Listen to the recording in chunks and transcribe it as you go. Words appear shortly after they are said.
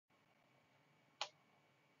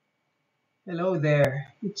Hello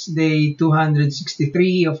there. It's day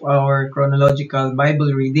 263 of our chronological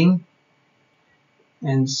Bible reading.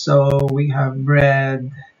 And so we have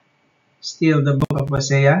read still the book of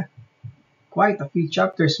Hosea. Quite a few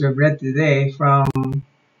chapters we've read today, from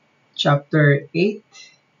chapter 8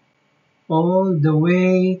 all the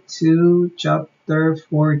way to chapter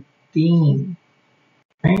 14.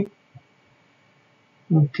 Right?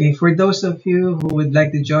 Okay, for those of you who would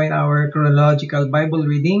like to join our chronological Bible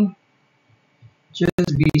reading,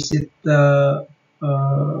 just visit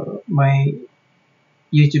my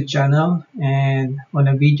YouTube channel, and on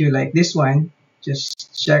a video like this one,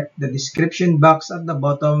 just check the description box at the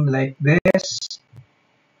bottom like this,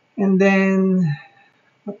 and then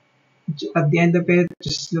at the end of it,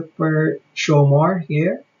 just look for show more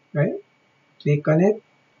here, right? Click on it,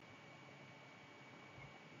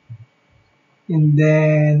 and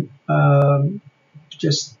then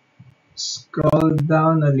just scroll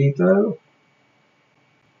down a little,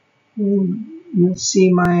 and you'll see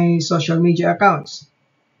my social media accounts.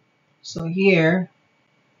 So here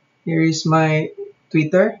is my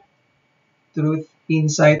Twitter, truth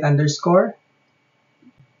insight underscore,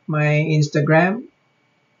 my Instagram,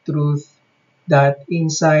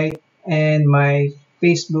 truth.insight, and my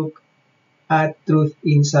Facebook at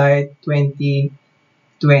truthinsight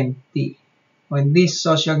 2020. On these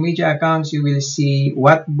social media accounts, you will see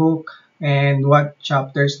what book and what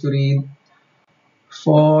chapters to read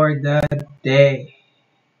for the day.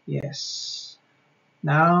 Yes.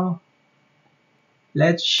 Now,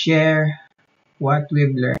 let's share what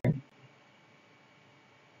we've learned.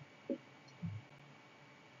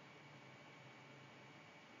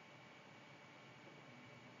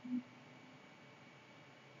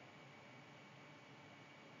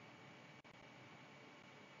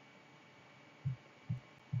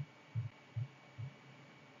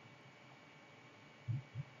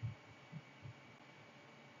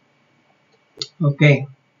 Okay.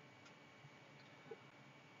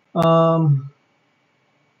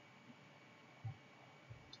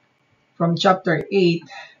 From chapter 8,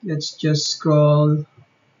 let's just scroll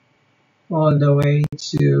all the way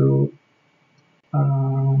to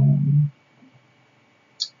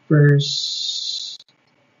verse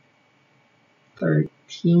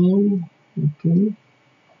 13. Okay.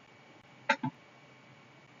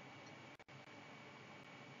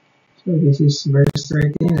 So this is verse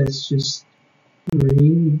 13. Let's just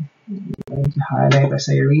read. I'm highlight as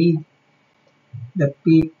I read. The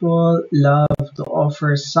people love to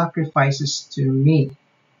offer sacrifices to me,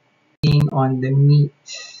 being on the meat,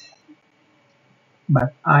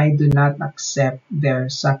 but I do not accept their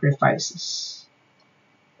sacrifices.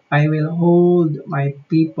 I will hold my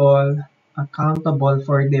people accountable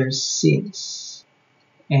for their sins,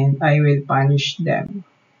 and I will punish them.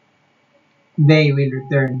 They will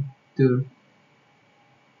return to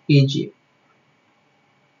Egypt.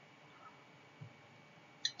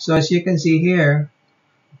 So as you can see here,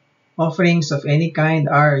 offerings of any kind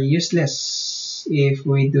are useless if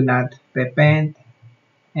we do not repent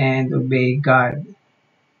and obey God.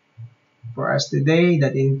 For us today,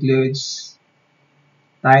 that includes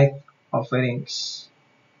tithe offerings.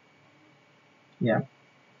 Yeah.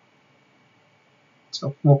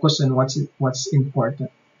 So focus on what's important.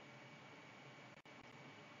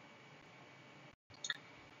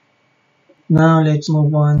 Now let's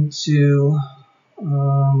move on to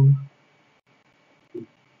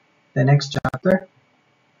the next chapter.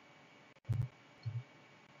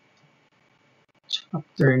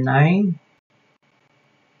 Chapter 9.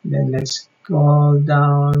 Then let's scroll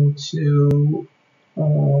down to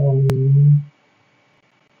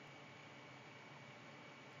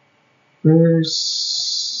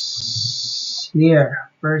verse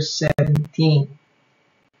 17.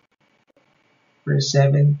 Verse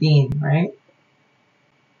 17, right?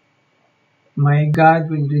 My God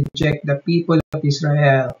will reject the people of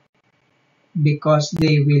Israel because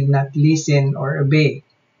they will not listen or obey.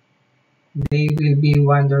 They will be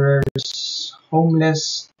wanderers,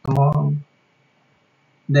 homeless among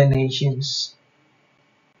the nations.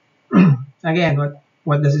 Again,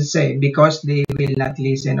 what does it say? Because they will not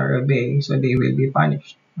listen or obey, so they will be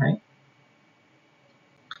punished, right?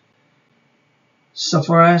 So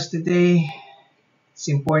for us today, it's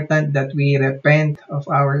important that we repent of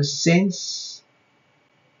our sins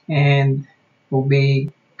and obey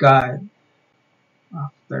God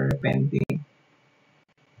after repenting.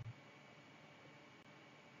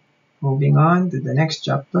 Moving on to the next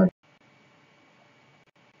chapter.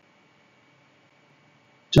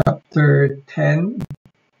 Chapter 10.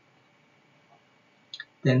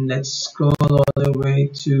 Then let's scroll all the way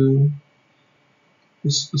to the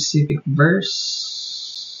specific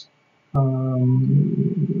verse.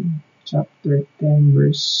 Chapter 10,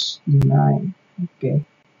 verse 9. Okay,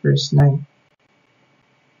 verse 9.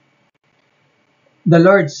 The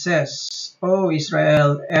Lord says, O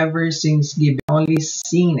Israel, ever since given only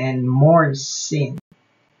sin and more sin,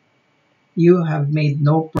 you have made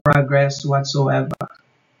no progress whatsoever.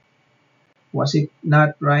 Was it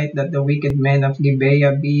not right that the wicked men of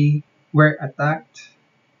Gibeah were attacked?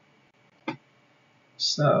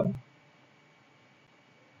 So,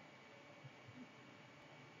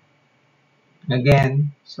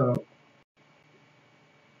 again, so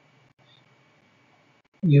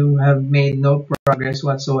you have made no progress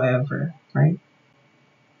whatsoever, right?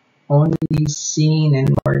 Only sin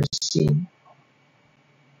and more sin.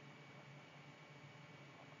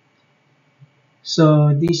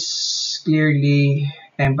 So this clearly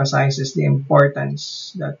emphasizes the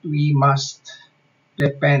importance that we must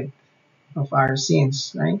repent of our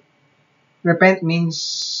sins, right? Repent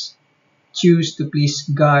means choose to please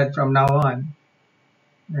God from now on,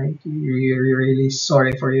 right? You're really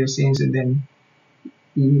sorry for your sins, and then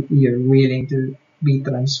you're willing to be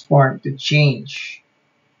transformed, to change,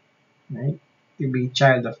 right? To be a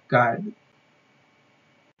child of God.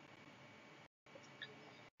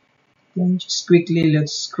 Then just quickly,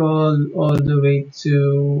 let's scroll all the way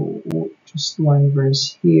to just one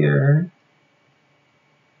verse here.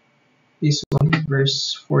 This one,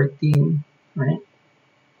 verse 14, right?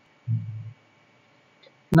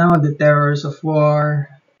 Now the terrors of war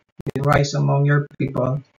will rise among your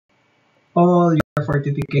people. All your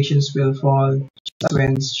fortifications will fall. Just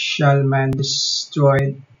when shall man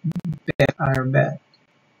destroy our bed?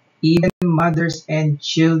 Even mothers and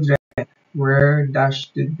children were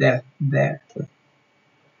dashed to death there.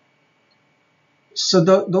 So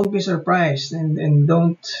don't be surprised, and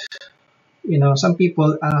don't, some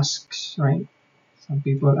people ask, right? Some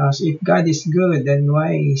people ask, if God is good, then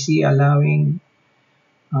why is he allowing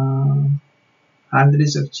uh,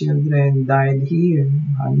 hundreds of children died here,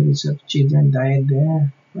 hundreds of children died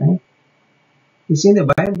there, right? It's in the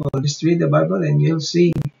Bible. Just read the Bible and you'll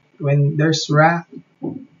see, when there's wrath,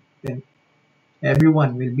 then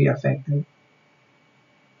everyone will be affected,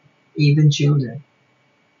 even children,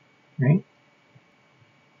 right?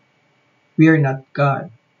 We are not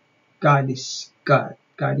God. God is God.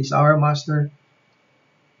 God is our master.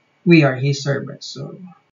 We are his servants.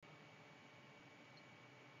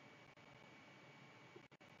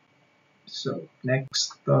 So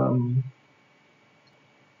next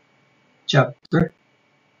chapter,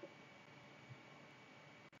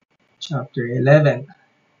 chapter 11.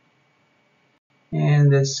 And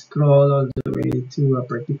let's scroll all the way to a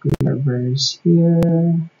particular verse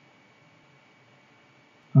here.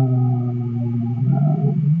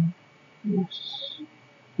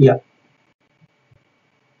 Yeah,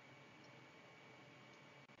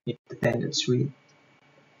 8 to 10, let's read.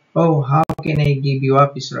 Oh, how can I give you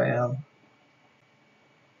up, Israel?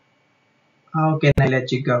 How can I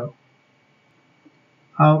let you go?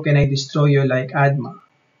 How can I destroy you like Admah,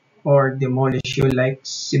 or demolish you like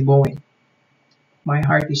Seboim? My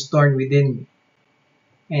heart is torn within me,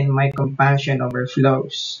 and my compassion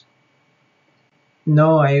overflows.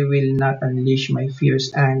 No, I will not unleash my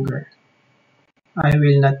fierce anger. I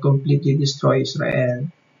will not completely destroy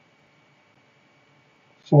Israel,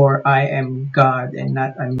 for I am God and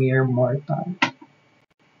not a mere mortal.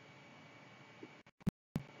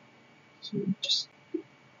 So just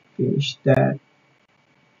finish that.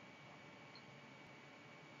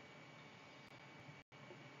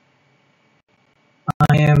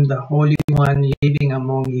 I am the Holy One living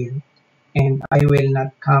among you, and I will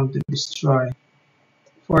not come to destroy.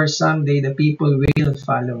 For someday the people will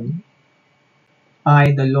follow me.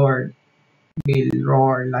 I, the Lord, will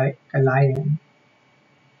roar like a lion,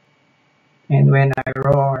 and when I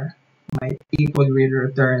roar, my people will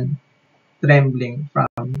return trembling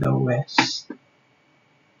from the west.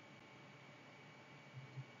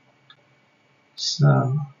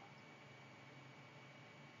 So,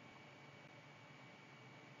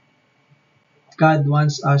 God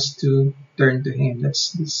wants us to turn to him.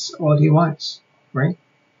 That's all he wants, right?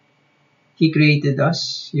 He created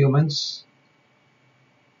us, humans.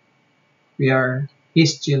 We are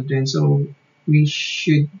his children, so we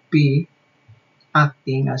should be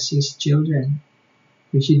acting as his children.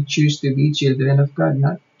 We should choose to be children of God,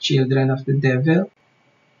 not children of the devil.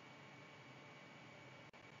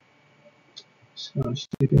 So as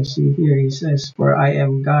you can see here, he says, for I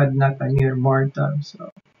am God, not a mere mortal.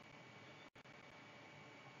 So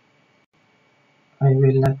I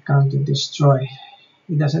will not come to destroy.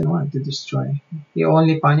 He doesn't want to destroy. He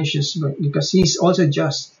only punishes because he's also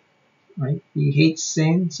just, right? He hates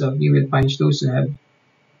sin, so he will punish those who have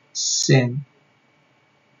sin.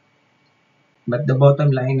 But the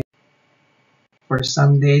bottom line is, for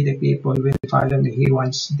someday the people will follow me. He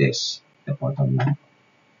wants this, the bottom line,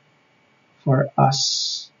 for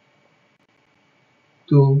us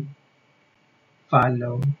to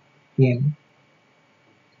follow Him,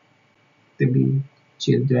 to be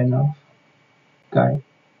children of God.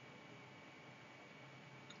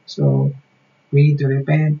 So we need to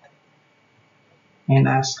repent and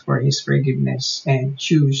ask for His forgiveness and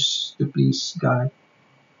choose to please God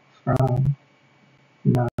from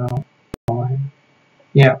now on.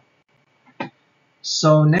 Yeah.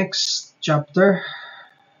 So next chapter,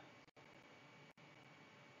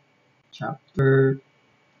 chapter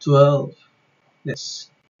 12. Let's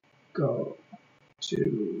go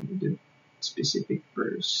to the specific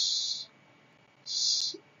verse.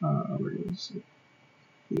 Where is it?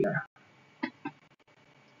 Yeah.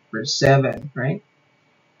 Verse 7, right?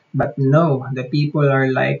 But no, the people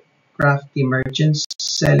are like crafty merchants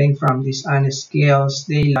selling from dishonest scales.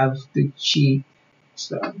 They love to cheat.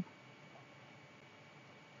 So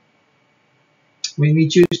when we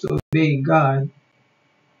choose to obey God,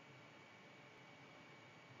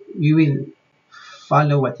 we will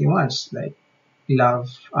follow what He wants, like love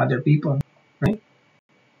other people, right?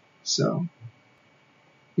 So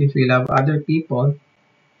if we love other people,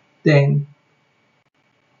 then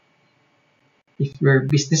if we're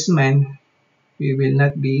businessmen, we will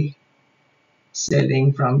not be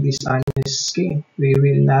selling from dishonest scale. We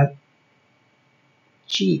will not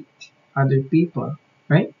cheat other people,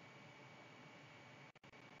 right?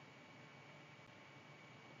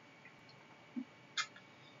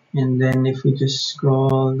 And then if we just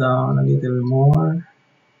scroll down a little more,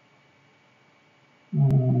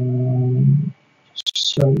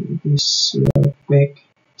 show you this real quick.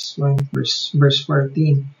 This one, verse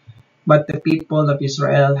 14. But the people of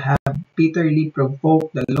Israel have bitterly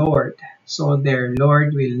provoked the Lord, so their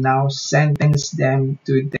Lord will now sentence them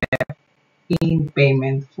to death in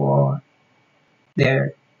payment for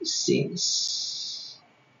their sins.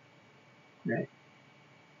 Right.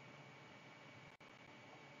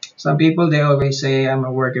 Some people, they always say I'm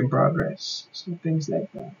a work in progress, so things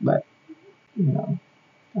like that. But you know,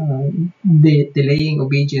 the delaying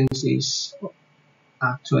obedience is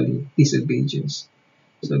actually disobedience.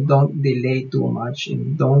 So don't delay too much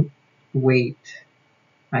and don't wait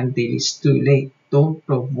until it's too late. Don't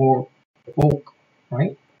provoke,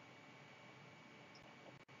 right?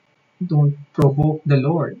 Don't provoke the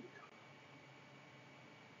Lord,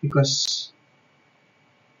 because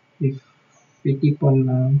if we keep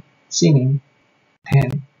on sinning,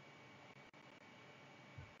 then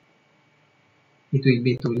it will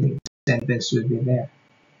be too late. The sentence will be there,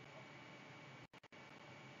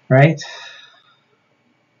 right?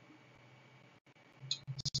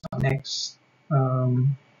 So next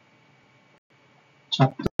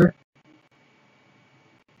chapter,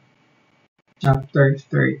 chapter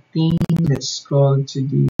 13. Let's scroll to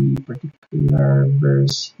the particular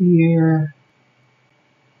verse here.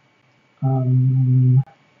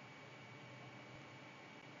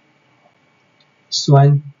 This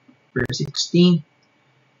one, verse 16.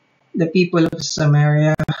 The people of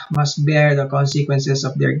Samaria must bear the consequences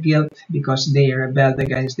of their guilt because they rebelled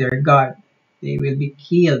against their God. They will be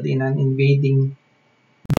killed by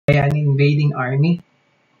an invading army.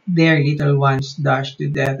 Their little ones dashed to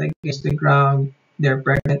death against the ground. Their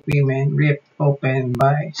pregnant women ripped open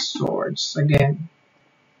by swords. Again,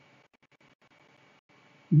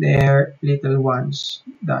 their little ones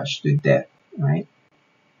dashed to death, right?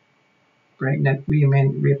 Pregnant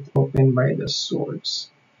women ripped open by the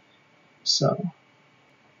swords. So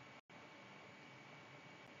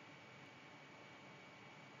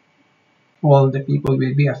all the people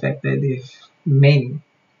will be affected if many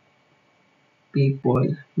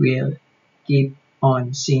people will keep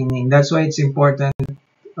on sinning. That's why it's important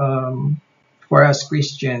for us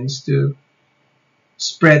Christians to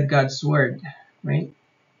spread God's word, right?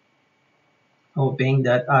 Hoping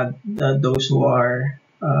that those who are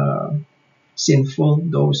sinful,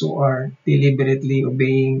 those who are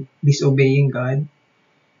deliberately disobeying God,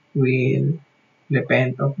 will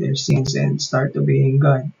repent of their sins and start obeying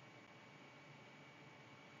God.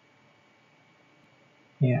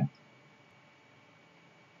 Yeah,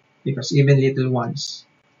 because even little ones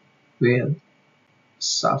will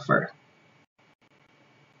suffer.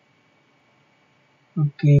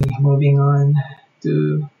 Okay, moving on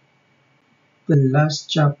to the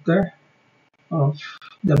last chapter of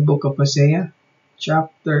the book of Hosea,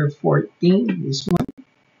 chapter 14. This one.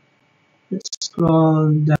 Let's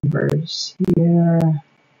scroll the verse here.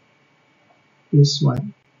 This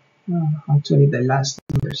one. Actually, the last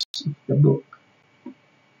verse of the book.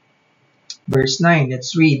 Verse 9,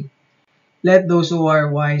 let's read. Let those who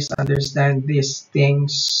are wise understand these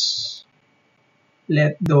things.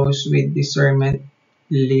 Let those with discernment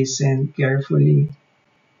listen carefully.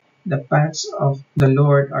 The paths of the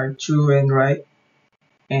Lord are true and right,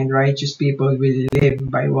 and righteous people will live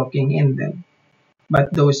by walking in them.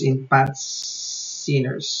 But those in paths,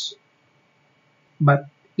 sinners,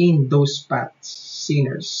 but in those paths,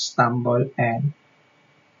 sinners stumble and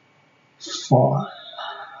fall.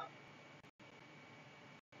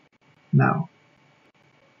 Now,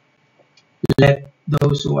 let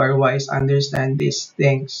those who are wise understand these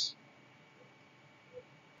things.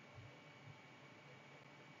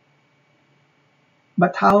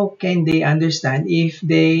 But how can they understand if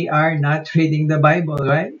they are not reading the Bible,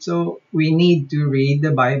 right? So we need to read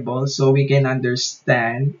the Bible so we can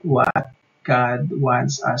understand what God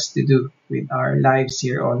wants us to do with our lives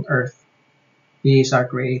here on earth. He is our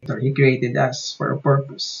creator. He created us for a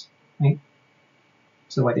purpose, right?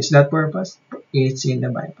 So what is that purpose? It's in the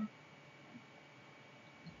Bible.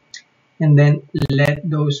 And then let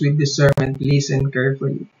those with discernment listen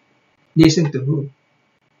carefully. Listen to who?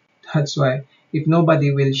 That's why if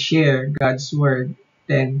nobody will share God's word,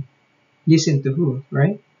 then listen to who,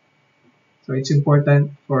 right? So it's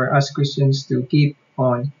important for us Christians to keep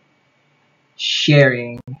on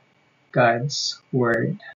sharing God's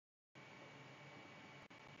word.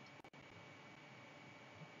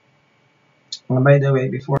 By the way,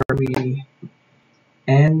 before we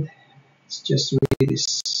end, let's just read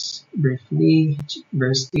this briefly.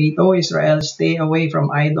 Verse 8, O Israel, stay away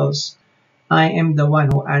from idols. I am the one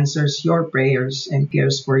who answers your prayers and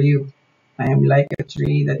cares for you. I am like a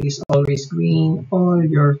tree that is always green. All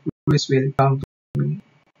your fruits will come from me.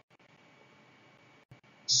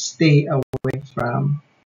 Stay away from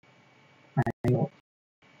idols.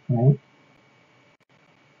 Right?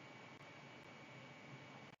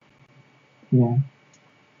 Yeah.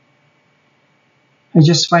 I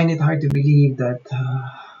just find it hard to believe that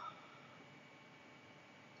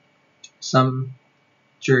some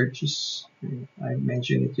churches, I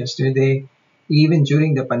mentioned it yesterday, even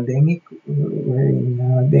during the pandemic,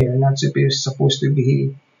 wherein they are not supposed to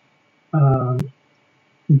be um,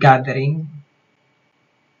 gathering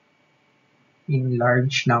in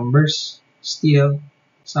large numbers, still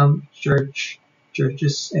some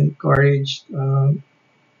churches encouraged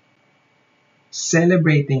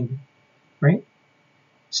celebrating, right?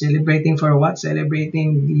 Celebrating for what?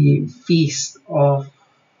 Celebrating the feast of,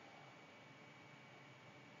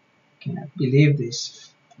 cannot believe this,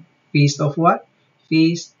 feast of what?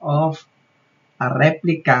 Feast of a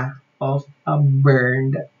replica of a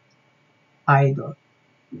burned idol.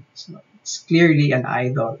 So it's clearly an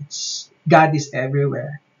idol. God is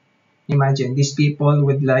everywhere. Imagine these people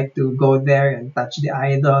would like to go there and touch the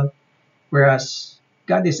idol, whereas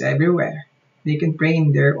God is everywhere. They can pray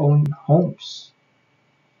in their own homes.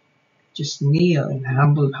 Just kneel and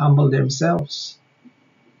humble themselves.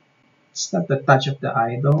 It's not the touch of the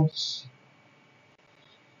idols.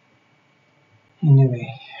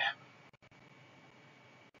 Anyway,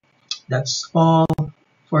 that's all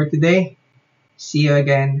for today. See you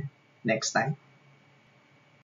again next time.